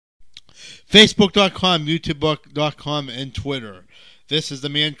Facebook.com, YouTube.com, and Twitter. This is the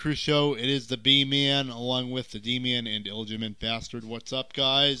Man Crew Show. It is the B-Man, along with the D-Man and Illegitimate Bastard. What's up,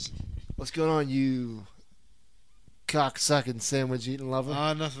 guys? What's going on, you cock-sucking sandwich-eating lover?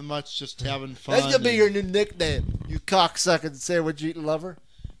 Nothing much, just having fun. That's going to be your new nickname, you cock-sucking sandwich-eating lover.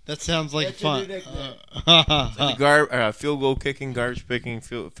 That sounds like That's fun. your new nickname. The field goal kicking, garbage picking,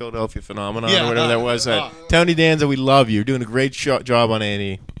 Philadelphia phenomenon, Yeah. or whatever that was. Tony Danza, we love you. You're doing a great job on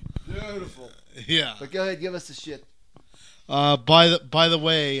A&E. Beautiful. Yeah. But go ahead, give us the shit. By the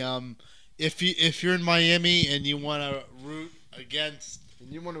way, if you're in Miami and you want to root against, And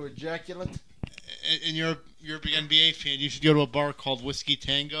you want to ejaculate? and you're a big NBA fan, you should go to a bar called Whiskey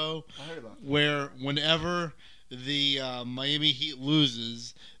Tango, I heard about that. where whenever the Miami Heat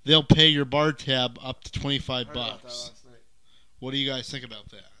loses, they'll pay your bar tab up to $25. I heard about that last night. What do you guys think about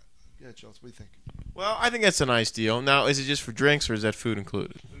that? Yeah, Charles, what do you think? Well, I think that's a nice deal. Now, is it just for drinks or is that food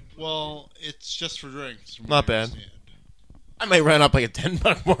included? Well, it's just for drinks. from what Not I bad. understand. I might run up like a $10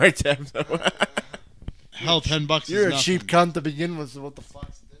 bar tab. Hell, $10 You're is a cheap nothing. cunt to begin with, so what the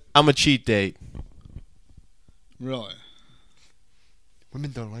fuck's the difference? I'm a cheat date. Really.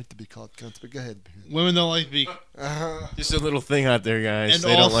 Women don't like to be called cunts, but go ahead. Women don't like to be. Just a little thing out there, guys. And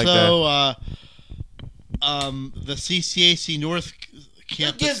they don't like that. also, the CCAC North Who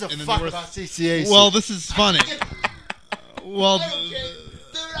campus gives a in the fuck North. about CCAC? Well, this is funny. Well,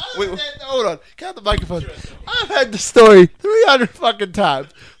 Wait, hold on. Count the microphone. I've had the story 300 fucking times.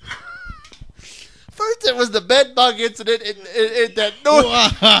 First, it was the bed bug incident in that North.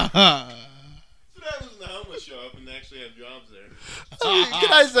 That was the homeless show up and they actually have jobs there.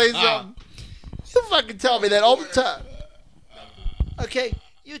 Can I say something? You fucking tell me that all the time. Okay,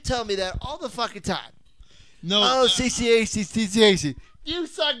 you tell me that all the fucking time. no, Oh, CCAC, CCAC. You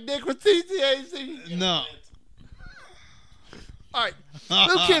suck dick with CCAC. no. All right.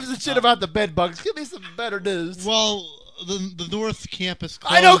 Who gives a shit about the bed bugs? Give me some better news. Well, the North campus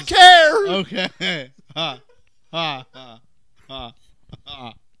closed. I don't care. Okay. Ha, ha, ha, ha, ha,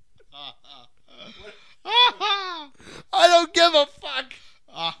 ha, ha. I don't give a fuck.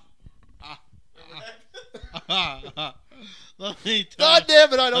 Let me tell God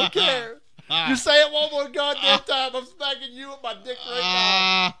damn it, I don't care. Ah. You say it one more goddamn time, I'm smacking you with my dick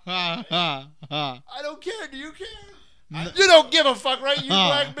right now. I don't care. Do you care? You don't give a fuck, right, you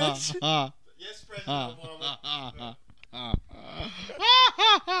black bitch? Yes, President Obama.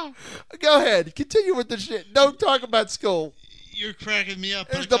 Go ahead. Continue with the shit. Don't talk about school. You're cracking me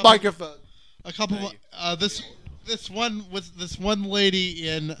up. Here's the microphone. A couple. This one lady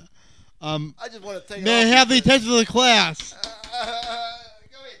in. I just want to take May I have the attention of the class? Go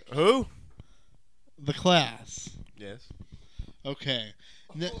ahead. Who? The class. Yes. Okay.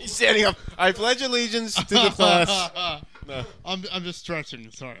 He's standing up. I pledge allegiance to the class. No. I'm just stretching.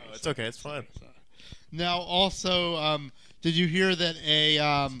 Sorry. It's okay. It's fine. Now, also, did you hear that a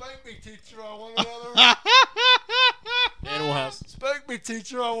Spank me, teacher, on one another. Animal House. Spank me,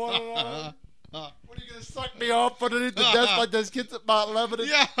 teacher, on one another. What are you going to suck me off underneath the desk like those kids at Mount Lebanon?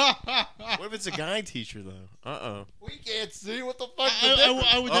 yeah? What if it's a guy teacher, though? Uh-oh. We can't see what the fuck the difference.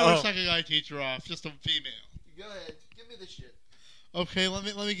 I would never suck a guy teacher off, just a female. Go ahead. Give me the shit. Okay, let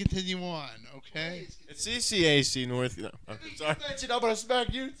me continue on. Okay. It's CCAC North. No. If you Sorry. mention, I'm going to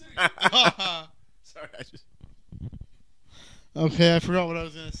smack you, too. Sorry. I just... Okay, I forgot what I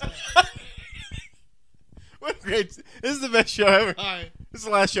was gonna say. What a great... This is the best show ever. Hi. This is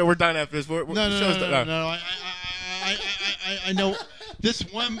the last show. We're done after this. No. The show's done. I know this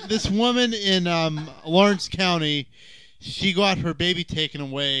woman in Lawrence County. She got her baby taken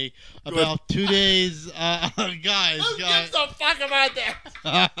away about 2 days. Guys. Who gives a fuck about that?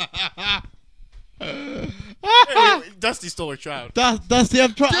 Hey, Dusty stole her child. Dusty,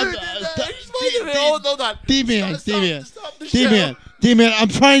 I'm trying. Dude, explain to me. Hold on. D-Man, Stop the show. D-Man, I'm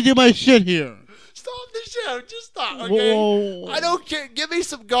trying to do my shit here. Stop the show. Just stop, okay? Whoa. I don't care. Give me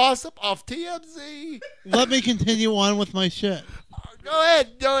some gossip off TMZ. Let me continue on with my shit. Go ahead.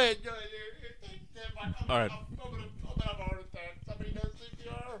 All right. Somebody knows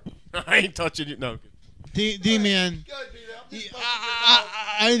CPR? I ain't touching you. No. D-Man. Go ahead, Peter.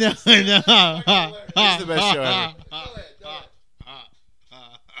 I'm just fucking I know. This is the best show ever. Go ahead.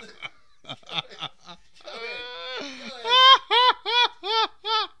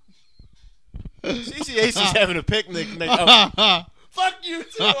 CCAC's having a picnic. And Fuck you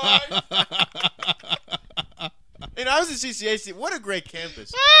too, alright? I was at CCAC. What a great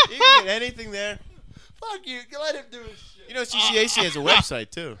campus. You can get anything there. Fuck you. Let him do his shit. You know, CCAC has a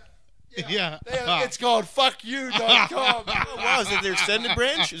website, too. Yeah. It's called fuckyou.com. Oh, wow. Is that their extended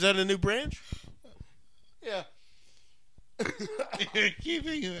branch? Is that a new branch? Yeah. You're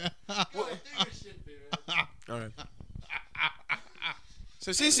keeping it. Go ahead, do your shit, baby. All right.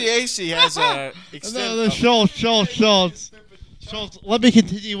 So CCAC has a No, Schultz. Let me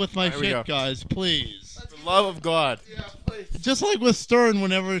continue with my There we go. shit, guys, please. the love of God. Yeah, please. Just like with Stern,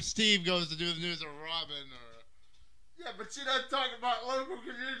 whenever Steve goes to do the news, or Robin, or Yeah, but you're not talking about local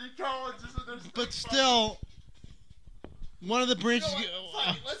community colleges. And there's but still, one of the You know branches. what?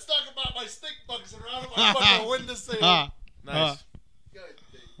 Fuck it. Let's talk about my stink bugs around my fucking windowsill. Ah, Nice. Go ahead,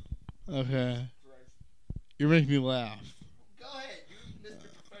 Dave. okay, Christ. you're making me laugh. Go ahead. You Mr.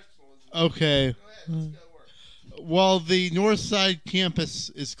 Professionalism. Okay. Go ahead. Let's go to work. Well, the Northside campus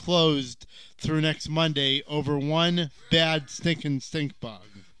is closed through next Monday over one bad stinking stink bug.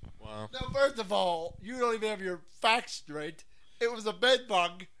 Wow. Now, first of all, you don't even have your facts straight. It was a bed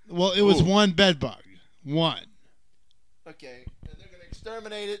bug. Well, it was Ooh. one bed bug. One. Okay, and they're gonna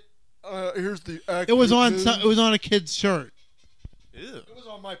exterminate it. Here's the. It was on. news. It was on a kid's shirt. Ew. It was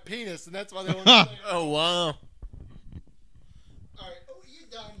on my penis, and that's why they wanted to say. Oh wow. All right. Oh, you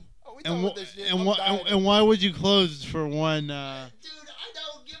done? Oh, we done And with this shit. and, I'm dying. and why would you close for one? Dude, I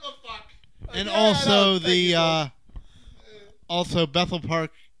don't give a fuck. And Okay, I also don't think also Bethel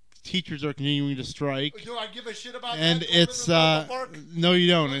Park teachers are continuing to strike, do I give a shit about and that? it's Bethel Park? no, you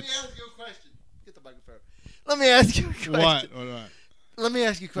don't. Let me It's ask you a question. Get the microphone. Let me ask you a question. what? Let me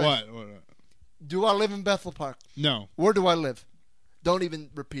ask you a question. What? Do I live in Bethel Park? No, Where do I live? Don't even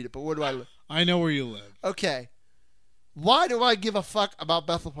repeat it, but where do I live? I know where you live. Okay. Why do I give a fuck about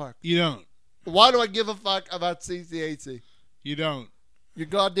Bethel Park? You don't. Why do I give a fuck about CCAC? You don't. You're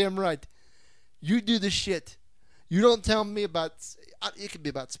goddamn right. You do the shit. You don't tell me about. It could be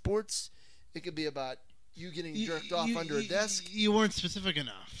about sports. It could be about you getting jerked off under a desk. You weren't specific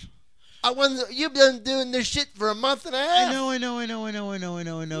enough. You've been doing this shit for a month and a half. I know.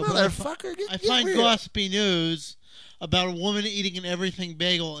 But Motherfucker, I get find real. gossipy news about a woman eating an everything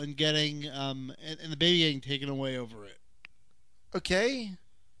bagel and getting and the baby getting taken away over it. Okay.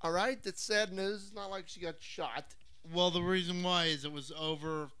 All right. That's sad news. It's not like she got shot. Well, the reason why is it was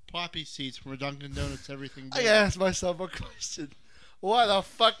over poppy seeds from a Dunkin' Donuts everything I bagel. gotta ask myself a question. Why the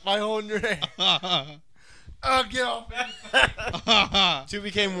fuck am I holding your hand? Oh, get off. Two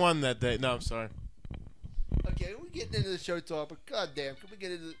became one that day. No, I'm sorry. Okay, we're getting into the show topic. God damn. Can we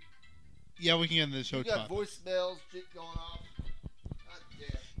get into Yeah, we can get into the show You got topic. voicemails, shit going off. God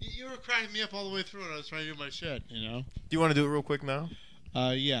damn. You were cracking me up all the way through when I was trying to do my shit, you know? Do you want to do it real quick now?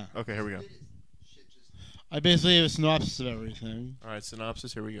 Yeah. Okay, here we go. Shit just. I basically have a synopsis of everything. All right,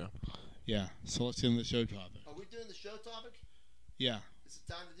 synopsis. Here we go. Yeah, so let's get into the show topic. Are we doing the show topic? Yeah. Is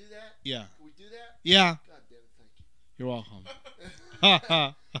it time to do that? Yeah. Can we do that? Yeah. God damn it, thank you. You're welcome. Ha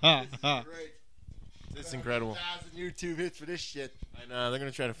ha ha This ha. is great. It's incredible. 1,000 YouTube hits for this shit. I know they're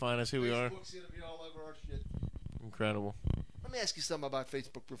gonna try to find us who we are. Facebook's gonna be all over our shit. Incredible. Let me ask you something about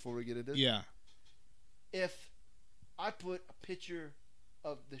Facebook before we get into it. Yeah. If I put a picture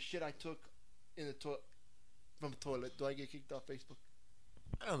of the shit I took in the from a toilet, do I get kicked off Facebook?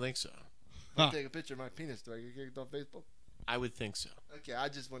 I don't think so. If I Huh. take a picture of my penis, do I get kicked off Facebook? I would think so. Okay, I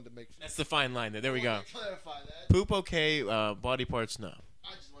just wanted to make sure. That's the fine line there. There we I go. wanted to clarify that. Poop okay, body parts no.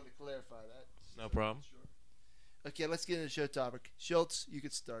 I just wanted to clarify that. No problem. Sure. Okay, let's get into the show topic. Schultz, you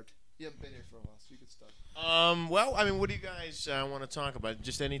could start. You haven't been here for a while, so you could start. Well, I mean, what do you guys want to talk about?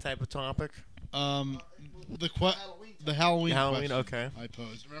 Just any type of topic? The Halloween Halloween, question okay. I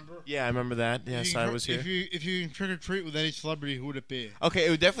posed. Remember? Yeah, I remember that. Yes, I was here. If you can trick or treat with any celebrity, who would it be? Okay,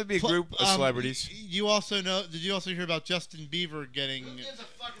 it would definitely be a group of celebrities. You also know? Did you also hear about Justin Bieber getting? Who gives a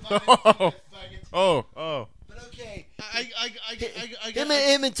fuck about Oh. him, faggot? Oh. But okay.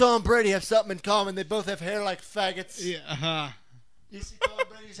 Him and Tom Brady have something in common. They both have hair like faggots. Yeah. You see Tom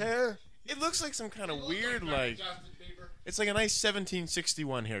Brady's hair? It looks like some kind of He looks weird, fucking like Justin Bieber. it's like a nice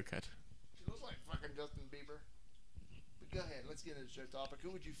 1761 haircut. He looks like fucking Justin Bieber. But go ahead, let's get into the show topic.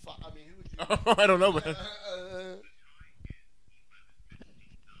 Who would you fuck? I mean, who would you? I don't know, but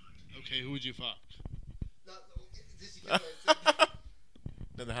Okay, who would you fuck? No, just go ahead.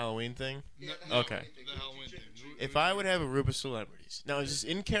 the Halloween thing. Yeah, Okay. The Halloween thing. If I would have a group of celebrities, now is this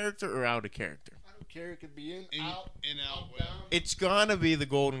in character or out of character? I don't care. It could be in, In- out, in, out, down. It's gonna be the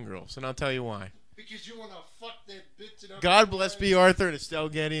Golden Girls, and I'll tell you why. Because you want to fuck that bitch. And God bless B. Arthur and Estelle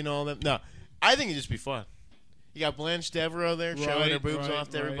Getty and all them. No, I think it'd just be fun. You got Blanche Devereaux there showing her boobs off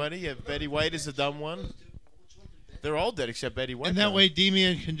to everybody. You have Betty White as the dumb one. They're all dead except Betty White. And that now. way,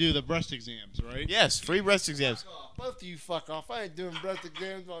 D-Man can do the breast exams, right? Yes, free breast exams. Fuck off. Both of you fuck off. I ain't doing breast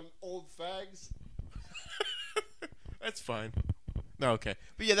exams on old fags. That's fine. No, okay.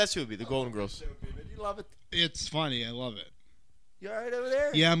 But yeah, that's who it would be, the Golden Girls. So, baby, you love it. It's funny. I love it. You all right over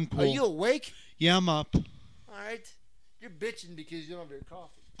there? Yeah, I'm cool. Are you awake? Yeah, I'm up. All right. You're bitching because you don't have your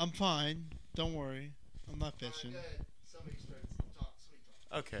coffee. I'm fine. Don't worry. I'm not bitching. Somebody starts talk.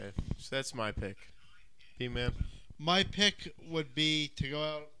 Okay, so that's my pick. B-Man. My pick would be to go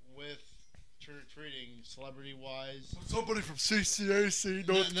out with trick-or-treating, celebrity-wise. Somebody from CCAC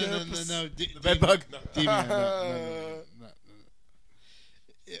North Campus. No. The bedbug. D-Man, no.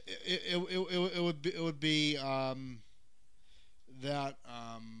 It would be that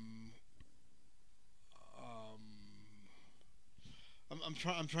I'm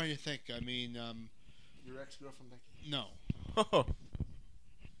trying to think. I mean, Your ex-girlfriend, Becky? no, Oh,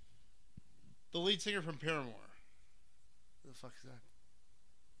 the lead singer from Paramore. Who the fuck is that?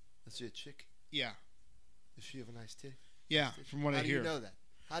 Is she a chick? Yeah, Does she have a nice titty? yeah. From what I How do hear, you know that?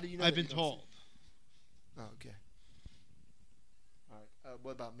 How do you know? I've that been you don't see told. it? Oh, okay. All right.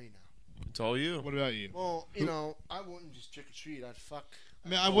 What about me now? it's all you. What about you? Well, you know, I wouldn't just trick or treat. I'd fuck. I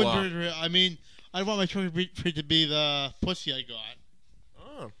mean, I Oh, wouldn't. wow. I mean, I want my trick or treat to be the pussy I got.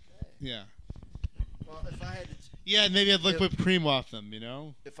 Oh, Yeah. Well, if I had to, Yeah, maybe I'd lick Yeah. whipped cream off them. You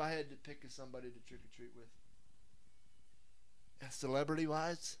know. if I had to pick somebody to trick or treat with, celebrity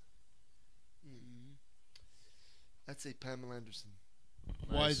wise, I'd say Pamela Anderson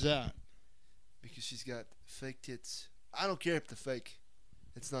Why is that? because she's got fake tits. I don't care if they're fake.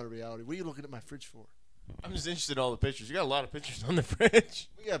 It's not a reality. What are you looking at my fridge for? I'm just interested in all the pictures. You got a lot of pictures on the fridge.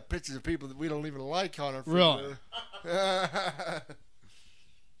 We got pictures of people that we don't even like on our Really? refrigerator.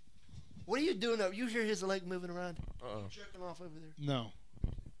 What are you doing up? You hear his leg moving around? Uh-oh. Jerking off over there? No,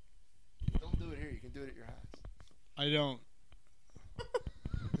 Don't do it here. You can do it at your house. I don't.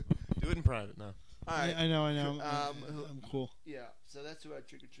 Do it in private now. All right. I know. I'm cool. Yeah, so that's who I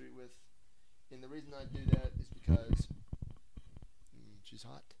trick or treat with. And the reason I do that is because she's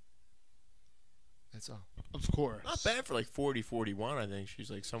hot. That's all. Of course. Not bad for like 40, 41, I think.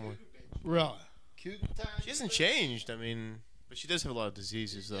 She's like somewhere. Really? Cougar time. She hasn't changed. I mean, but she does have a lot of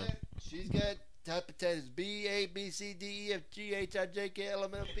diseases, though. She's got hepatitis B, A, B, C, D, E, F, G, H, I, J, K, L,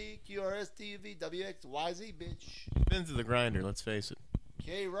 M, N, O, P, Q, R, S, T, U, V, W, X, Y, Z, bitch. Been through the grinder, let's face it.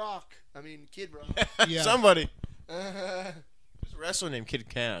 K-Rock. I mean, Kid Rock. Yeah. Somebody. But There's a wrestler named Kid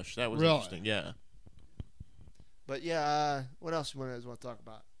Cash. That was Really? interesting. Yeah. yeah, what else you guys want to talk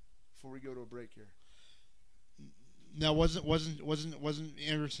about before we go to a break here? Now wasn't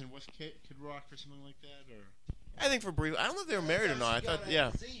Anderson was Kid Rock or something like that or? I think for brief. I don't know if they were married or not. I thought, yeah.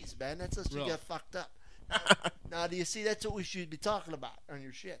 Disease, man. That's how she Really? got fucked up. Now, do you see? That's what we should be talking about on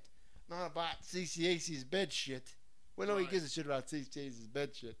your shit, not about CCAC's bed shit. Well, nobody Right. gives a shit about CCAC's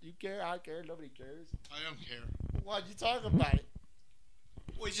bed shit. You care? I care. Nobody cares. I don't care. Why'd you talk about it?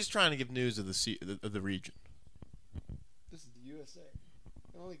 Well, he's just trying to give news of of the region. This is the USA.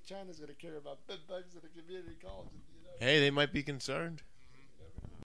 I don't think China's gonna care about bed bugs in a community college. Hey, they might be concerned.